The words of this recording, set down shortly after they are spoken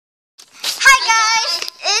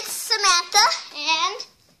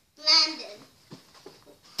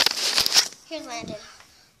Here's Landon.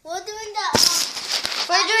 We're doing the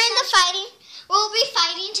fighting. We'll be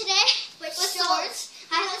fighting today with swords.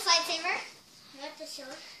 I have a lightsaber. Not the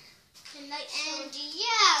sword. And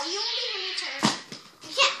yeah, you won't be hitting each other.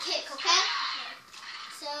 You can't kick, okay?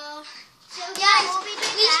 So guys, we'll be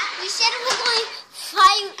doing that. we said we were going to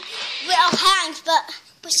fight with our hands, but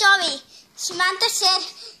sorry. Samantha said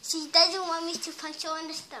she doesn't want me to punch her in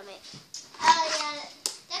the stomach. Oh yeah,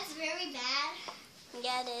 that's very bad.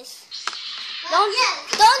 Yeah, it is. Well,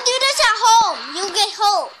 Don't do this at home. You'll get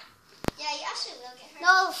hurt. Yeah, you actually will get hurt.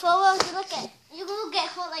 No, for real, you will get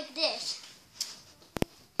hurt like this.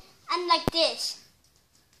 And like this.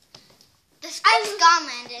 The script's gone,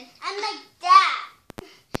 Landon. And like that.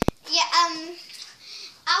 Yeah,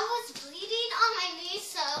 I was bleeding on my knee,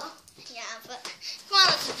 so yeah, but come on,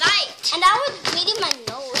 let's fight. And I was bleeding my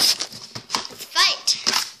nose. Let's fight.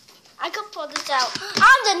 I can pull this out.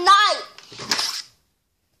 I'm the knight.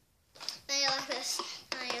 Now you like this.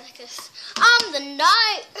 Now you like this. I'm the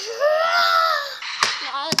knight.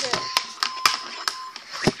 No,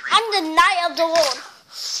 I'm the knight of the world.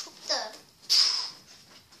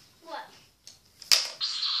 What?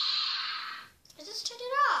 I just turned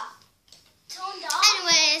it off. Turned off?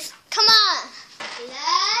 Anyways, come on.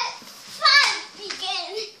 Let's fight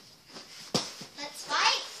begin. Let's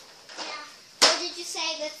fight? Yeah. Or did you say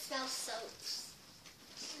let's smell soaps?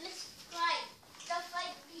 Let's fight. The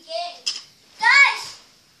fight begins. Guys!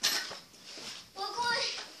 We're going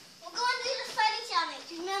to do the fighting challenge.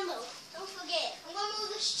 Remember, don't forget. I'm going to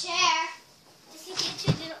move this chair. Just in case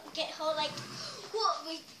you didn't get hold like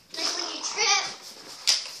Like when you trip.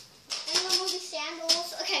 I'm going to move these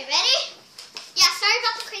sandals. Okay, ready? Yeah, sorry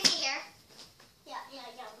about the crazy hair. Yeah. A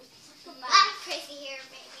lot of crazy hair,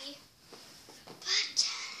 baby. But,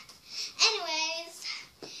 anyways,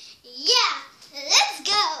 yeah, let's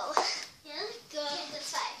go. Yeah, let's go. Okay,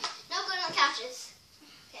 let's fight. No going on couches.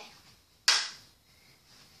 Okay.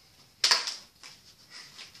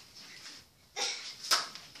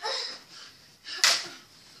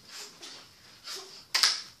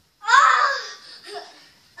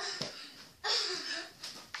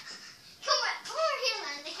 Come over here,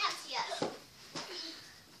 Len. They can't see us.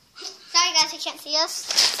 Sorry, guys, they can't see us,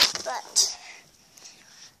 but.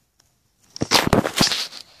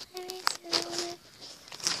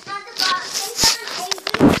 Not the box. Since I'm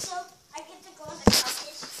angry, so I get to go on the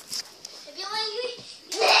couches. If you're angry,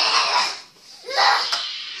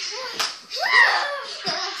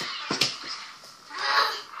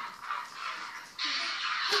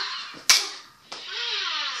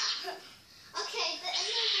 Okay, the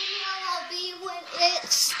end of the video will be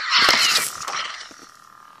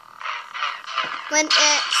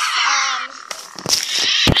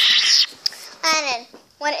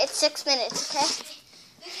when it's 6 minutes, okay?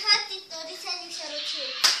 because they said you should have two.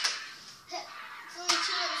 It's only 2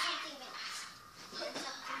 and something minutes. You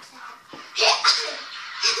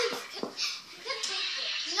could take it.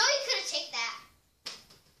 You know you couldn't take that.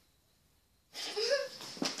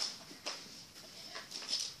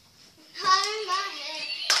 Hot in my head.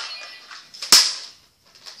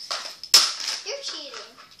 You're cheating.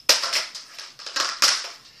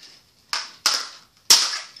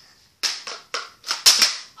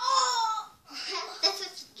 Oh! That's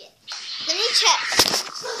what you get. Let me check.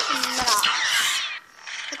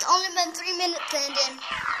 It's only been 3 minutes, Landon.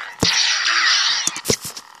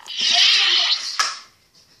 8 minutes.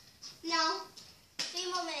 No.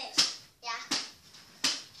 3 more minutes. Yeah.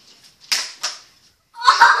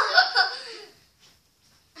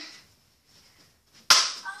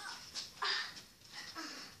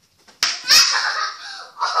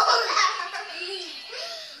 Oh, that hurt me.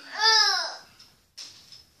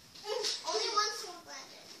 Only one sword,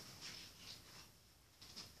 Landon.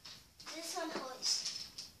 This one hurts.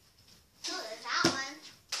 No, there's that one.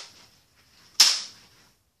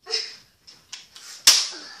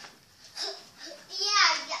 Yeah,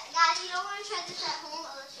 guys, you don't want to try this at home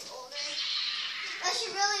unless you're older. Unless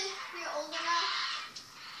you're old enough.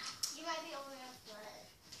 You might be old enough, but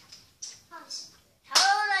How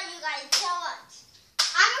old are you guys? Tell us.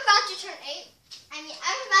 I'm about to turn 8. I'm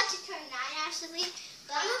about to turn 9 actually.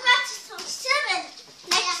 But I'm about to turn 7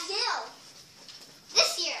 next year.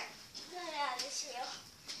 this year. Yeah, this year.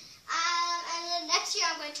 And then next year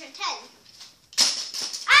I'm going to turn 10.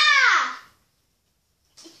 Ah!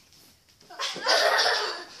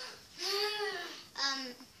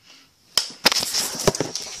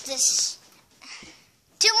 This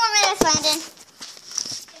 2 more minutes, Landon.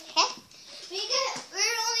 Okay?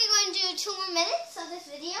 We're only going to do 2 more minutes of this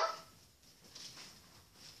video.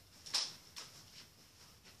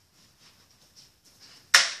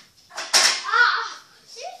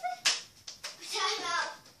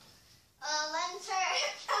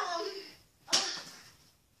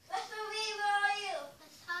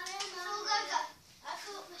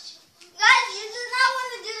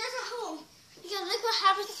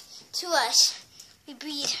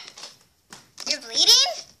 bleed. You're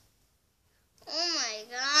bleeding? Oh my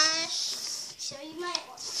gosh. So you might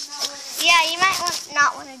not want to. Yeah, you might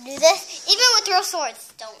not want to do this. Even with real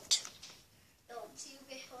swords, don't. Don't. So you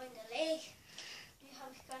get hurt in the leg. You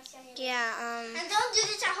have scratch on your leg. Yeah, And don't do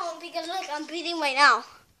this at home because look, I'm bleeding right now.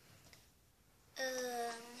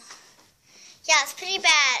 yeah, it's pretty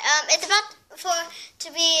bad. It's about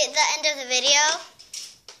to be the end of the video.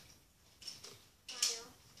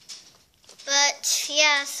 But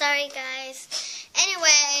yeah, sorry guys.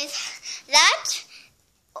 Anyways, that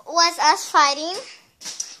was us fighting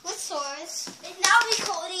with swords. It's now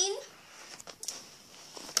recording.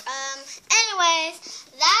 Anyways,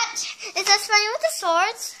 that is us fighting with the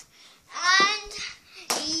swords. And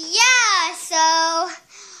yeah, so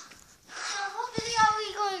What video are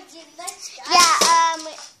we going to do next, guys?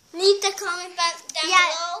 yeah, Leave the comment down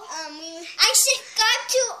below. I Subscribe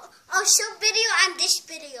to a short video and this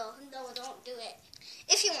video. No, don't do it.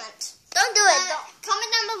 if you want. Don't do it.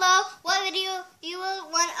 Comment down below what video you will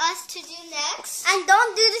want us to do next. And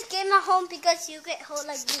don't do this game at home because you get hurt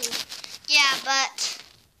like me. Yeah, but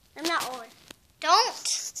I'm not old. don't.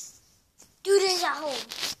 Do this at home.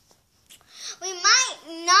 We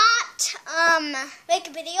might not, Make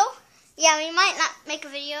a video. yeah, we might not make a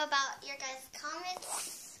video about your guys'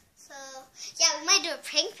 comments. So, yeah, we might do a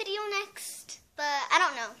prank video next, but I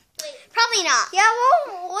don't know. Wait. Probably not. Yeah,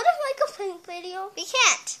 well, what if make a prank video? We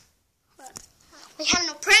can't. We have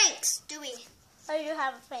no pranks, do we? Or you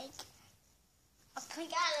have a prank? A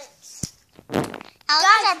prank Alex.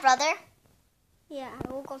 Alex is our brother. Yeah,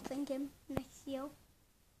 we'll go prank him next year.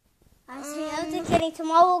 I was just kidding.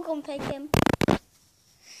 Tomorrow we'll go prank him.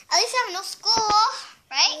 At least I have no school,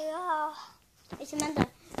 right? Yeah. It's Amanda.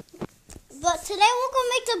 But today we're going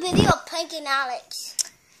to make the video of pranking Alex.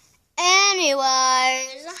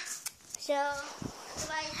 Anyways, So,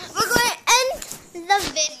 we're going to end the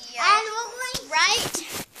video. and we're going right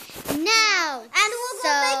now. And we're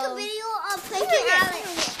going to make a video of pranking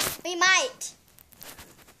Alex. We might.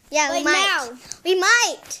 Yeah, we Right might. now. We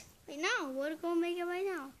might. Right now. We're going to make it right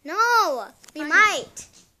now. No, we Fine. might.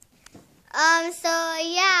 So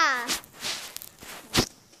yeah.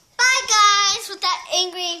 Bye guys with that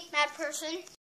angry mad person.